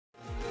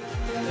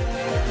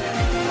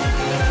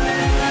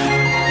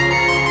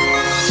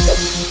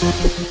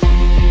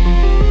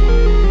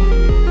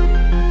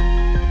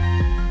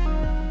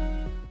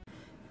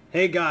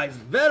Hey guys,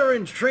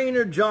 veteran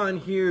Trainer Jon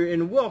here,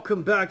 and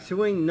welcome back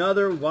to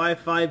another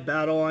Wi-Fi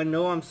battle. I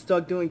know I'm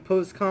stuck doing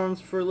post-coms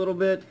for a little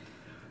bit.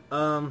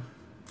 I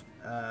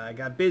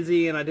got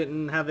busy and I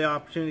didn't have the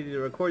opportunity to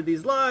record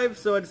these live,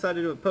 so I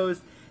decided to do a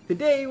post.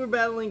 Today we're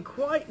battling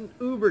quite an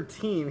Uber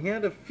team. He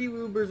had a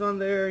few Ubers on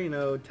there, you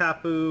know,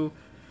 Tapu,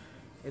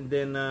 and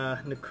then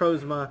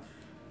Necrozma.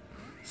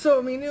 So,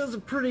 I mean, it was a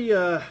pretty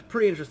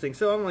interesting.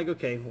 So I'm like,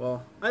 okay,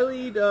 well, I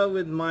lead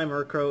with my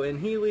Murkrow, and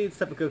he leads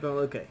Seppuku.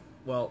 Okay.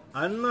 Well,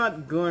 I'm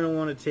not going to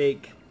want to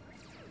take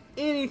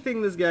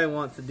anything this guy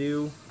wants to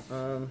do.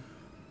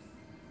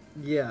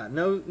 Yeah,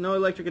 no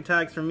electric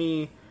attacks for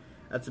me.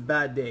 That's a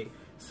bad day.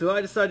 So I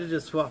decided to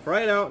just swap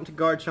right out into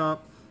Garchomp,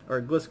 or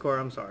Gliscor,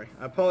 I'm sorry.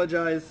 I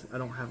apologize. I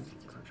don't have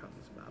Garchomp in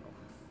this battle.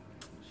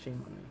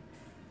 Shame on me.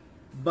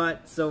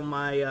 But, so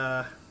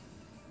my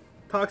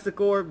Toxic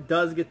Orb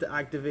does get to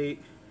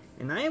activate.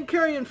 And I am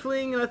carrying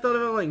Fling, and I thought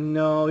about, like,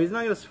 no, he's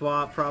not going to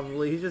swap,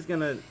 probably. He's just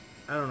going to...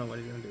 I don't know what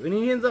he's going to do. And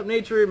he ends up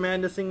Nature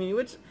Madnessing me,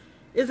 which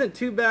isn't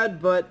too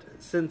bad, but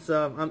since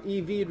I'm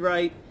EV'd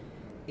right,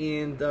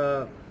 and,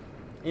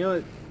 you know,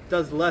 it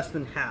does less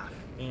than half.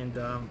 And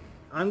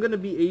I'm going to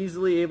be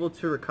easily able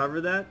to recover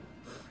that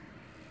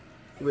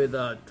with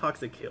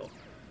Toxic Heal.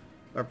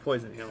 Or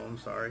Poison Heal, I'm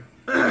sorry.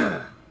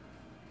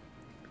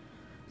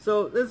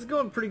 So this is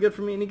going pretty good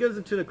for me, and he goes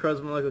into Necrozma.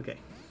 I'm like, okay,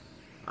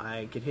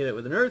 I can hit it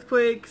with an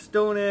Earthquake,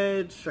 Stone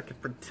Edge, I can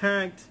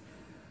Protect,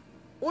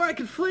 or I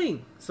could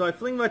Fling. So I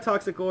fling my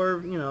Toxic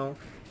Orb, you know.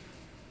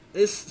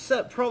 This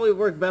set probably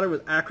worked better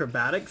with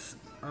Acrobatics.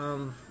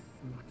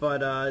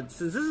 But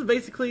since this is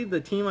basically the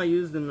team I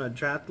used in the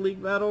Draft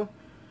League battle,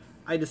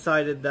 I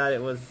decided that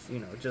it was, you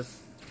know, just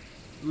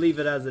leave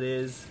it as it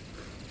is.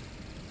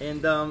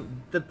 And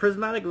the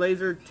Prismatic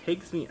Laser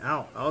takes me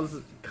out. I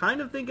was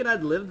kind of thinking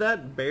I'd live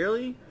that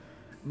barely.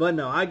 But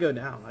no, I go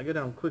down. I go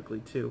down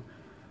quickly too.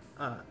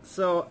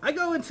 So I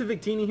go into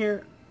Victini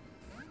here,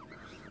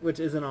 which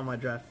isn't on my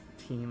draft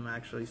team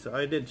actually, so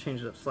I did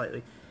change it up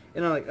slightly.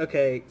 And I'm like,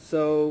 okay,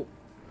 so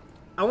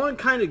I want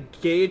to kind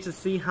of gauge to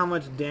see how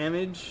much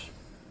damage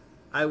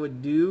I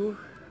would do,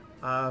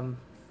 and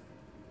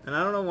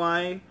I don't know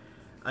why.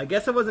 I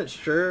guess I wasn't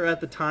sure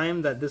at the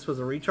time that this was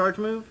a recharge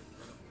move,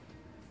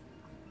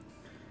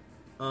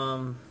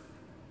 and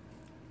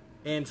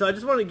so I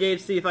just wanted to gauge,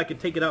 see if I could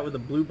take it out with a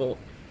Blue Bolt,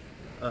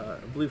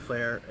 Blue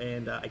Flare,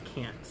 and I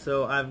can't.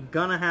 So I'm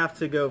gonna have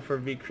to go for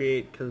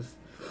V-Create, because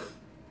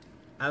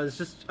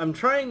I'm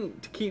trying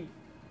to keep...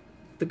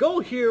 The goal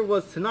here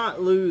was to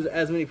not lose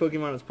as many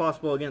Pokemon as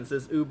possible against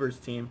this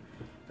Ubers team.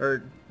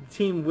 Or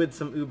team with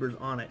some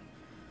Ubers on it.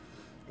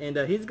 And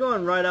he's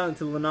going right out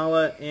into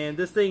Lunala, and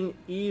this thing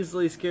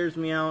easily scares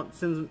me out.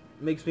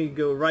 Makes me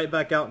go right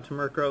back out into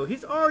Murkrow.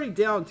 He's already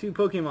down 2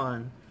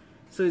 Pokemon.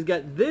 So he's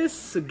got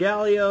this,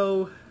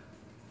 Galio.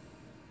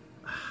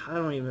 I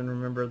don't even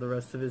remember the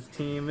rest of his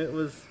team. It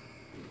was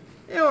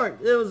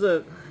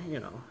a, you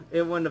know,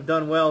 it wouldn't have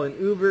done well in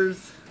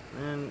Ubers.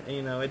 And,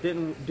 you know, it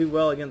didn't do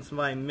well against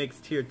my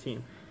mixed tier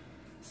team.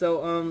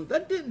 So,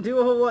 that didn't do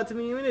a whole lot to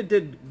me. I mean, it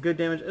did good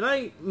damage.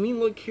 And Mean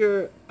Look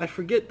here, I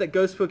forget that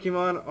Ghost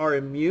Pokemon are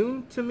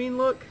immune to Mean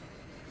Look.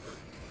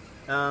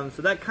 So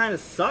that kind of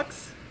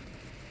sucks.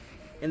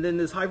 And then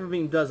this Hyper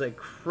Beam does a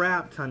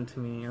crap ton to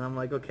me. And I'm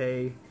like,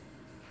 okay.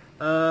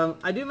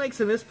 I do make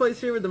some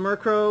misplays here with the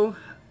Murkrow.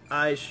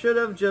 I should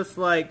have just,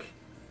 like,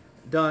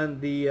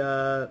 done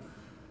the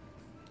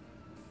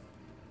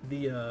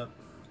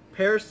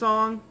Pear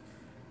Song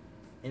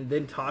and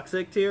then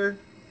Toxic tier,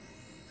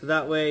 so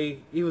that way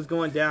he was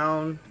going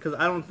down, because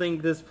I don't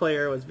think this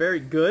player was very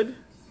good.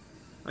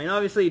 I mean,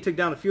 obviously he took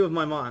down a few of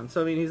my mons,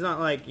 so I mean, he's not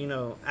like, you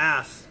know,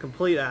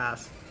 complete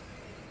ass,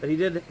 but he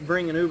did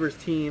bring an Uber's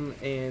team,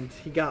 and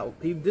he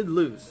did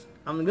lose.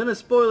 I'm gonna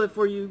spoil it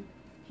for you.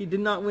 He did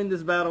not win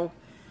this battle,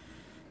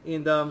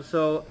 and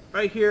so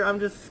right here I'm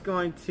just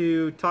going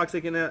to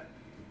Toxic in it.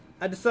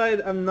 I decided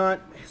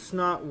it's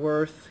not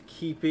worth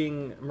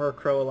keeping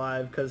Murkrow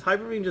alive, because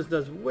Hyper Beam just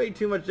does way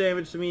too much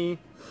damage to me,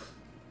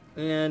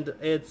 and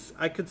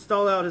I could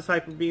stall out his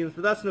Hyper Beams,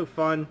 but that's no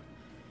fun.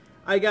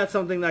 I got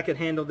something that can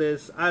handle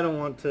this. I don't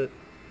want to,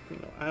 you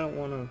know, I don't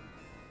want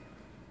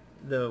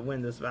to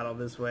win this battle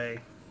this way.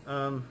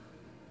 So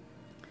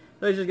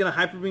he's just gonna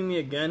Hyper Beam me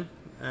again,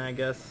 I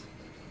guess,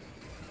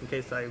 in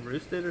case I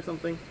roosted or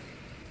something.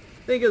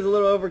 I think it's a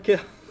little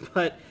overkill,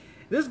 but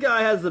this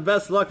guy has the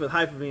best luck with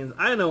Hyper Beams.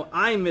 I know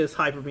I miss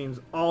Hyper Beams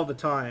all the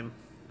time.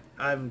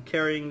 I'm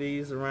carrying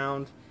these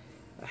around.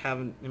 I have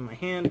them in my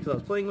hand because I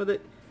was playing with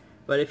it.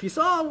 But if you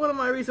saw one of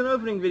my recent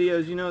opening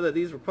videos, you know that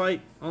these were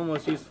quite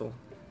almost useful.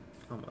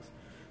 Almost.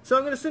 So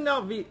I'm going to send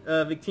out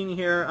Victini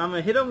here. I'm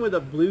going to hit him with a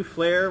Blue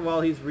Flare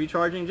while he's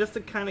recharging, just to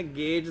kind of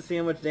gauge to see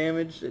how much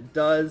damage it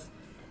does.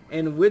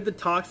 And with the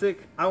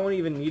Toxic, I won't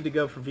even need to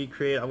go for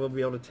V-Create. I will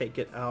be able to take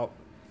it out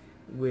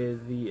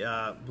with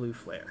the Blue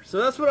Flare. So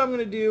that's what I'm going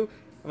to do.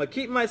 I'm going to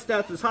keep my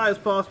stats as high as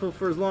possible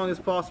for as long as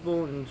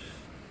possible and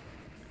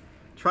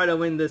try to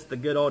win this the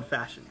good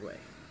old-fashioned way.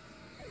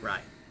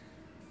 Right.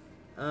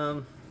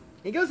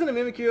 He goes into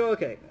Mimikyu.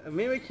 Okay, a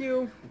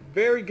Mimikyu,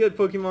 very good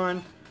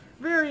Pokemon.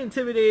 very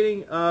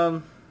intimidating.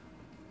 I'm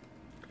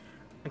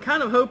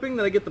kind of hoping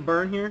that I get the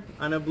burn here.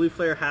 I know Blue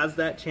Flare has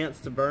that chance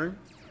to burn.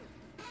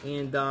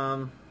 And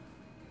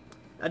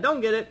I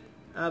don't get it,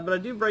 but I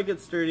do break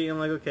it sturdy. I'm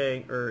like,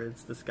 okay, or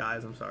it's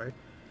Disguise, I'm sorry.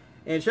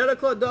 And Shadow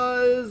Claw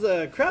does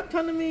a crap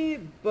ton to me,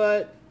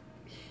 but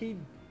he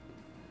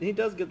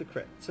does get the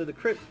crit. So the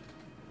crit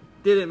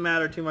didn't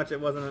matter too much.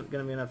 It wasn't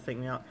going to be enough to take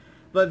me out.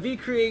 But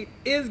V-Create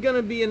is going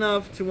to be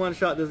enough to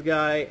one-shot this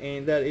guy,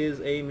 and that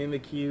is a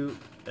Mimikyu,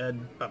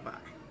 and bye-bye.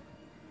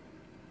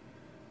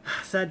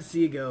 Sad to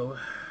see you go,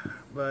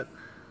 but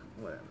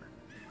whatever.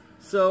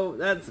 So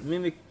that's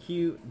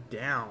Mimikyu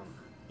down,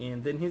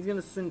 and then he's going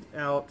to send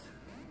out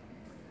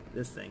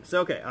this thing.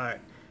 So, okay,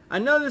 alright. I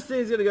know this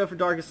thing's going to go for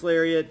Darkest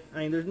Lariat. I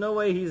mean, there's no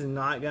way he's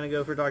not going to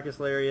go for Darkest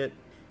Lariat.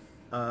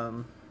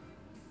 I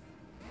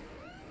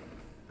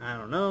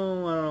don't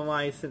know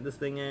why he sent this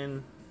thing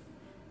in.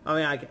 I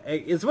mean,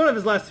 it's one of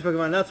his last two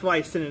Pokemon. That's why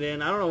he sent it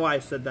in. I don't know why I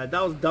said that.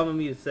 That was dumb of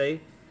me to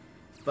say.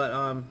 But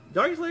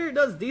Darkest Lariat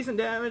does decent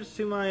damage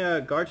to my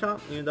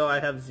Garchomp, even though I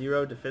have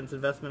 0 defense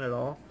investment at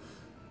all.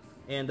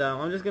 And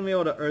I'm just going to be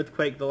able to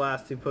Earthquake the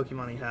last two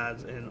Pokemon he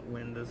has and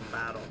win this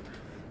battle.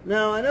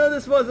 Now, I know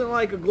this wasn't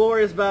like a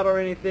glorious battle or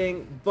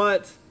anything,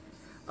 but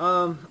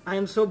I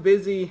am so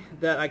busy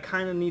that I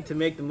kind of need to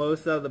make the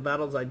most out of the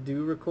battles I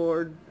do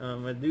record.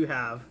 I do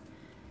have.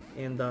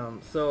 And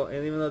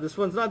even though this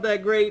one's not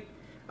that great,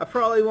 I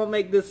probably won't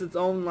make this its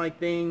own like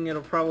thing.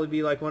 It'll probably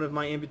be like one of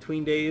my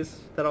in-between days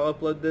that I'll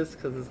upload this,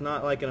 because it's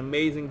not like an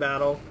amazing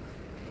battle.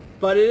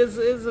 But it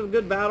is a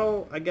good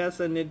battle, I guess,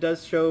 and it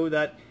does show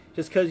that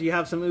just because you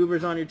have some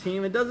Ubers on your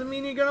team, it doesn't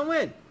mean you're going to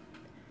win.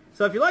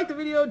 So if you liked the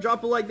video,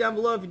 drop a like down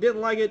below. If you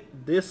didn't like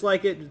it,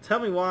 dislike it. Tell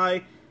me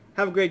why.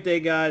 Have a great day,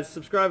 guys.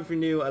 Subscribe if you're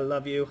new. I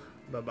love you.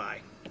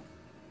 Bye-bye.